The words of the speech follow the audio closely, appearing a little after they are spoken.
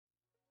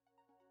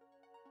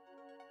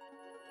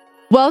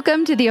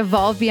Welcome to the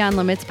Evolve Beyond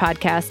Limits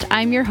podcast.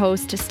 I'm your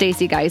host,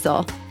 Stacy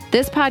Geisel.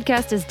 This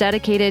podcast is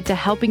dedicated to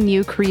helping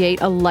you create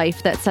a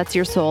life that sets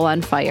your soul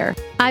on fire.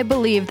 I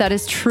believe that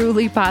is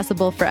truly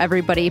possible for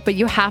everybody, but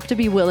you have to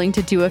be willing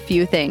to do a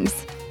few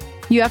things.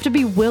 You have to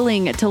be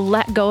willing to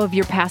let go of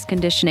your past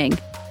conditioning.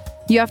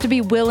 You have to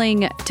be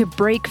willing to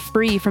break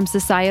free from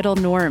societal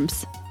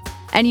norms.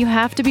 And you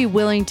have to be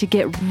willing to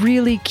get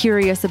really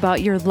curious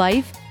about your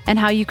life and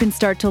how you can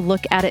start to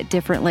look at it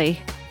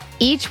differently.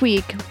 Each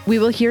week, we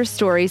will hear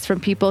stories from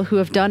people who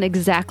have done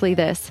exactly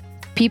this.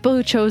 People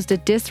who chose to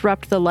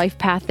disrupt the life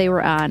path they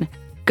were on,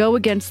 go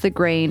against the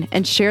grain,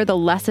 and share the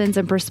lessons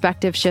and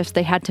perspective shifts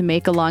they had to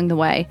make along the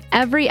way.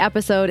 Every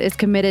episode is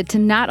committed to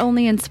not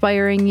only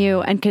inspiring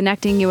you and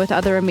connecting you with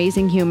other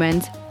amazing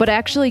humans, but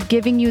actually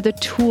giving you the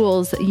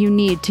tools you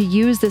need to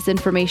use this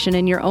information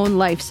in your own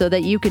life so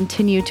that you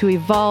continue to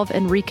evolve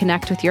and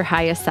reconnect with your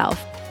highest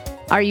self.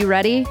 Are you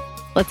ready?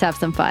 Let's have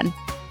some fun.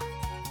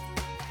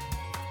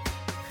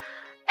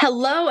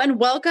 Hello and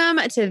welcome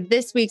to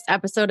this week's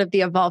episode of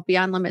the Evolve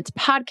Beyond Limits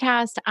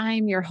podcast.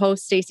 I'm your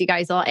host, Stacy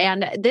Geisel.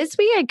 And this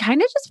week, I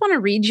kind of just want to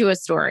read you a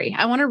story.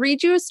 I want to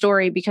read you a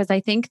story because I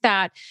think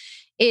that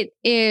it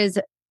is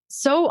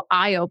so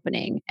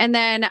eye-opening. And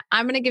then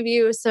I'm going to give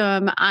you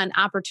an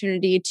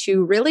opportunity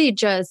to really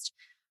just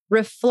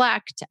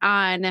reflect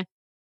on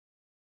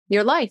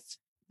your life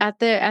at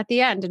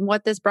the end and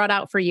what this brought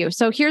out for you.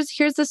 So here's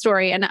the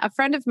story. And a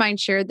friend of mine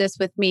shared this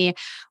with me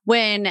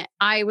when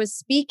I was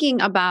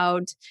speaking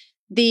about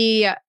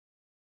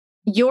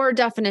your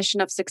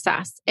definition of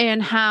success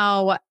and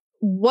how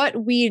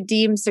what we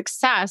deem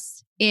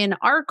success in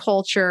our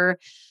culture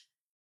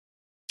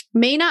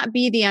may not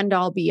be the end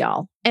all be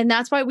all. And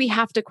that's why we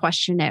have to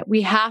question it.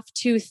 We have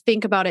to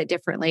think about it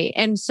differently.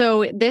 And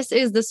so this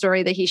is the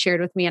story that he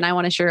shared with me, and I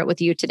want to share it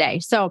with you today.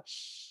 So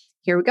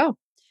here we go.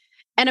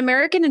 An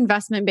American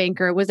investment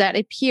banker was at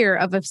a pier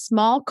of a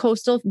small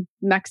coastal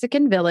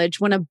Mexican village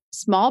when a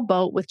small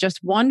boat with just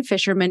one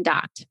fisherman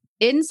docked.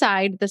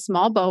 Inside the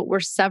small boat were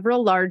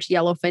several large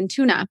yellowfin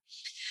tuna.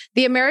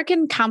 The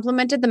American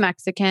complimented the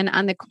Mexican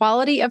on the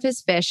quality of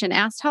his fish and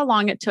asked how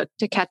long it took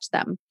to catch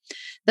them.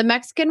 The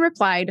Mexican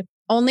replied,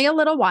 "Only a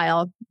little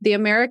while." The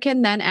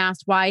American then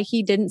asked why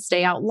he didn't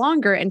stay out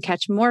longer and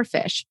catch more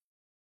fish.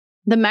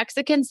 The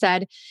Mexican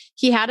said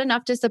he had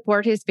enough to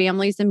support his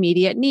family's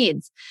immediate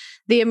needs.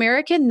 The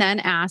American then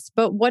asked,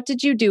 "But what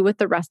did you do with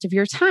the rest of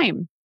your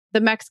time?" The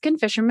Mexican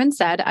fisherman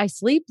said, "I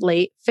sleep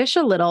late, fish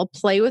a little,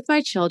 play with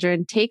my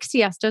children, take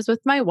siestas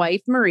with my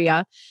wife,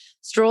 Maria,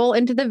 stroll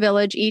into the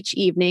village each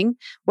evening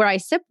where I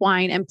sip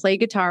wine and play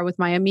guitar with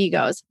my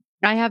amigos.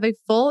 I have a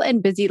full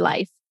and busy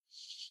life."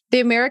 The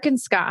American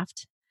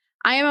scoffed,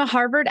 "I am a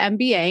Harvard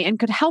MBA and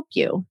could help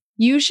you.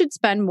 You should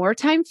spend more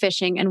time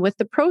fishing and with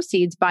the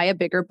proceeds, buy a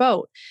bigger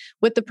boat.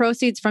 With the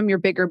proceeds from your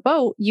bigger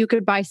boat, you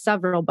could buy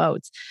several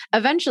boats.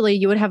 Eventually,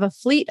 you would have a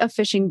fleet of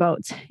fishing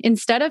boats.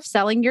 Instead of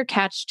selling your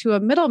catch to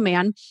a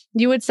middleman,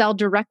 you would sell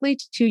directly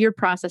to your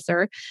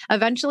processor,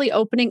 eventually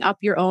opening up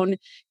your own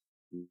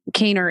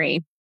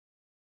cannery."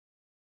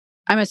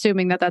 I'm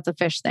assuming that that's a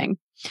fish thing.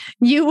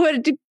 "You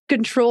would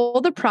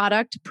control the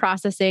product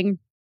processing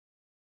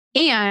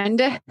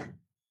and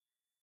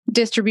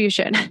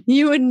distribution.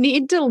 You would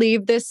need to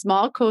leave this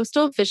small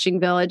coastal fishing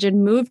village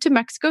and move to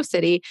Mexico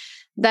City,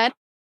 then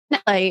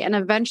LA, and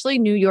eventually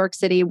New York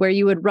City, where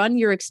you would run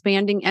your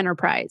expanding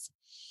enterprise."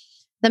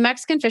 The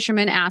Mexican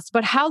fisherman asked,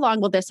 "But how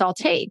long will this all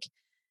take?"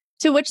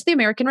 To which the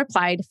American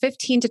replied,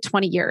 15 to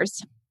 20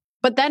 years.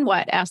 "But then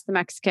what?" asked the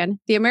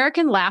Mexican. The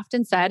American laughed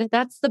and said,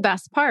 "That's the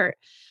best part.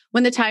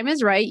 When the time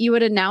is right, you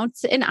would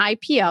announce an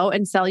IPO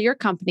and sell your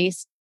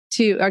company's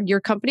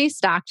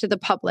stock to the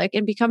public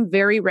and become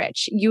very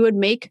rich. You would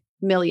make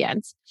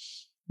millions."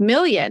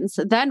 "Millions?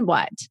 Then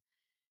what?"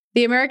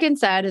 The American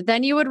said,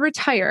 "Then you would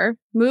retire,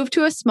 move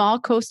to a small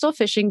coastal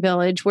fishing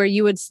village where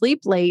you would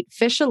sleep late,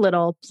 fish a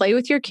little, play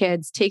with your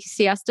kids, take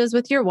siestas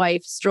with your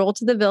wife, stroll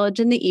to the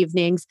village in the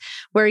evenings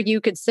where you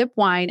could sip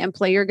wine and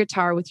play your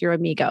guitar with your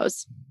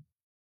amigos."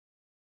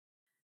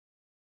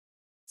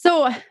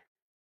 So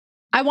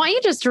I want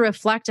you just to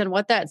reflect on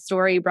what that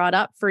story brought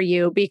up for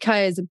you,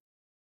 because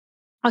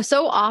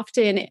so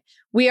often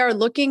we are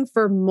looking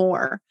for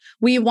more.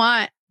 We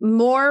want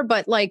more,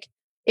 but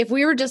if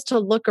we were just to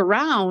look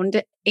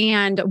around,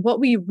 and what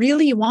we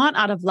really want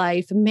out of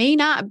life may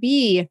not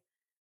be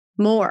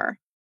more.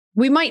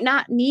 We might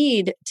not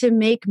need to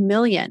make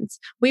millions.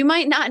 We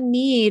might not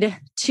need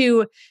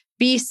to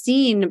be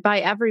seen by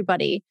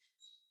everybody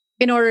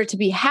in order to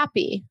be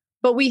happy.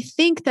 But we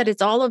think that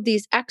it's all of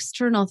these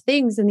external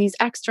things and these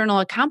external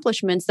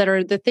accomplishments that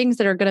are the things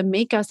that are going to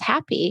make us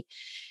happy.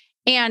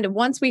 And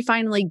once we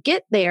finally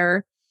get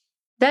there,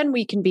 then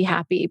we can be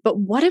happy. But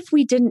what if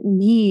we didn't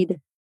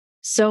need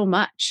so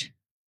much?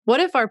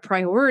 What if our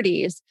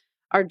priorities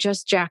are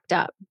just jacked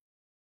up?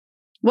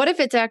 What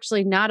if it's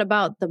actually not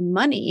about the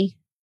money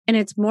and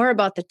it's more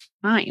about the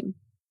time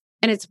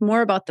and it's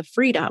more about the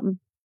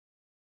freedom,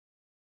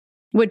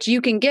 which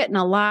you can get in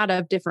a lot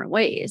of different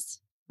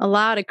ways, a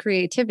lot of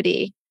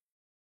creativity.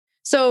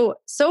 So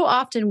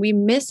often we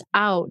miss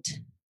out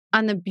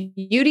on the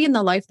beauty in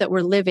the life that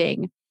we're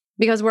living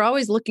because we're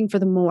always looking for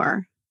the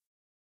more.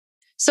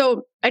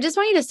 So I just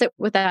want you to sit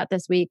with that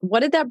this week.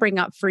 What did that bring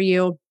up for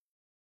you?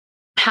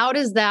 How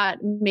does that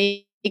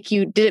make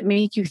you, did it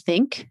make you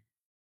think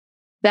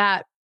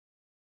that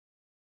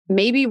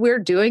maybe we're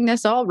doing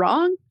this all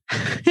wrong?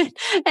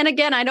 And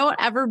again, I don't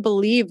ever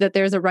believe that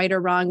there's a right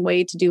or wrong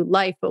way to do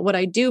life. But what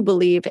I do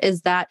believe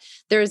is that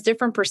there's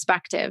different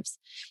perspectives.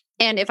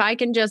 And if I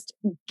can just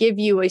give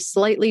you a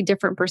slightly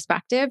different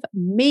perspective,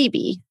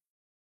 maybe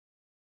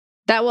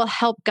that will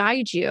help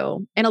guide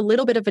you in a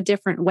little bit of a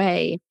different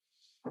way.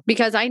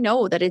 Because I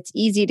know that it's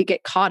easy to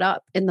get caught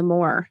up in the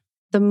more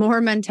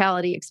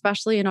mentality,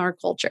 especially in our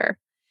culture.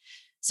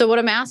 So what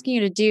I'm asking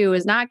you to do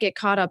is not get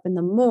caught up in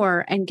the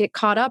more and get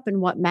caught up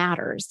in what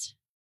matters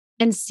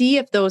and see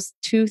if those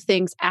two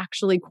things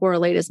actually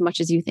correlate as much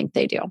as you think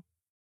they do.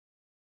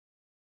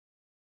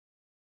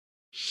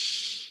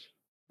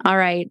 All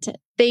right.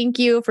 Thank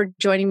you for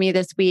joining me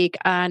this week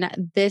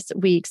on this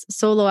week's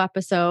solo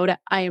episode.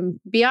 I am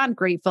beyond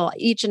grateful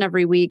each and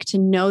every week to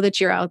know that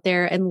you're out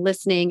there and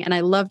listening, and I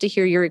love to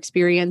hear your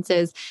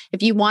experiences.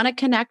 If you want to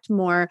connect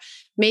more,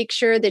 make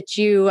sure that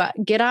you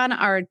get on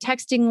our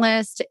texting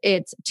list.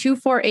 It's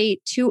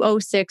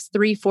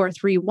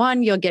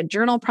 248-206-3431. You'll get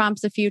journal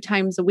prompts a few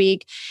times a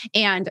week,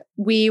 and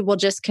we will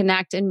just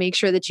connect and make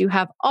sure that you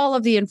have all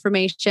of the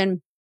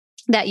information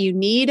that you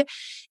need.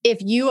 If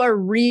you are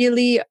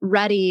really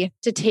ready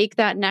to take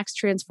that next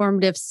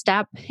transformative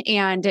step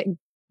and,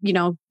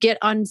 get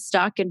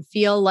unstuck and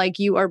feel like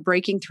you are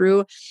breaking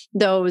through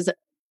those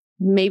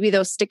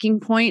sticking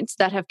points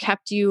that have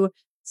kept you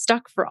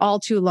stuck for all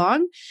too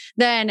long,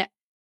 then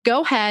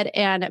go ahead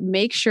and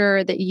make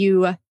sure that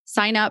you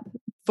sign up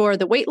for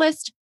the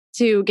waitlist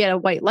to get a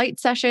white light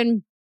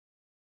session.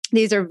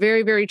 These are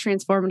very, very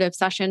transformative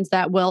sessions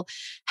that will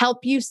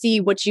help you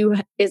see what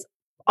is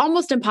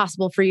almost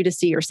impossible for you to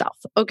see yourself.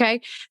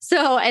 Okay.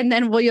 So, and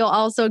then you'll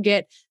also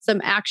get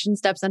some action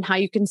steps on how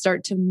you can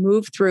start to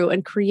move through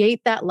and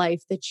create that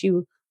life that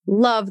you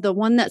love, the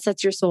one that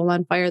sets your soul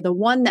on fire, the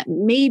one that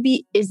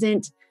maybe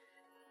isn't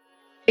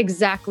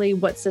exactly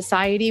what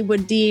society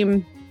would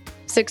deem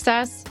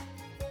success.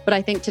 But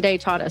I think today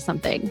taught us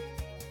something.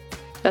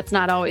 That's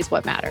not always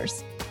what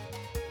matters.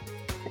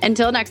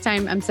 Until next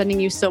time, I'm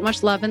sending you so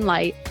much love and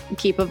light.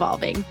 Keep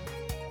evolving.